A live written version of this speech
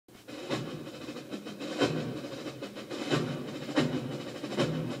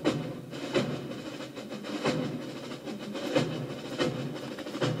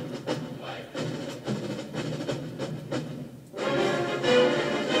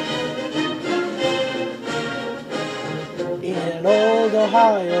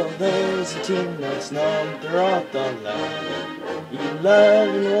Ohio, there's a team that's known throughout the land.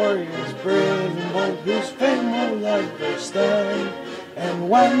 11 warriors, brave and bold, whose fame will ever stand. And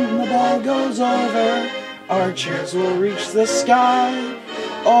when the ball goes over, our cheers will reach the sky.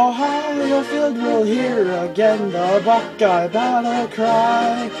 Ohio field will hear again the buckeye battle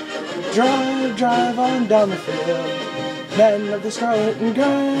cry. Drive, drive on down the field, men of the scarlet and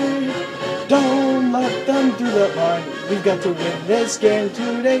gray. Don't let them through that line, we've got to win this game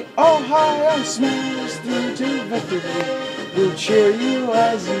today. Ohio smash through to victory, we'll cheer you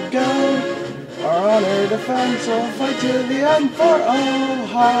as you go. Our honor defense will fight to the end for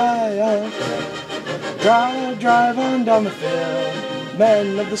Ohio. Drive, drive on down the field,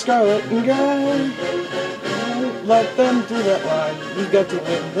 men of the scarlet and gray. Don't let them through that line, we've got to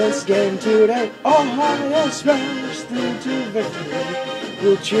win this game today. Ohio smash through to victory,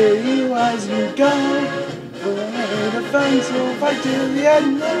 we'll cheer you as you go. For our defense will fight to the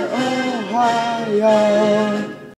end for Ohio.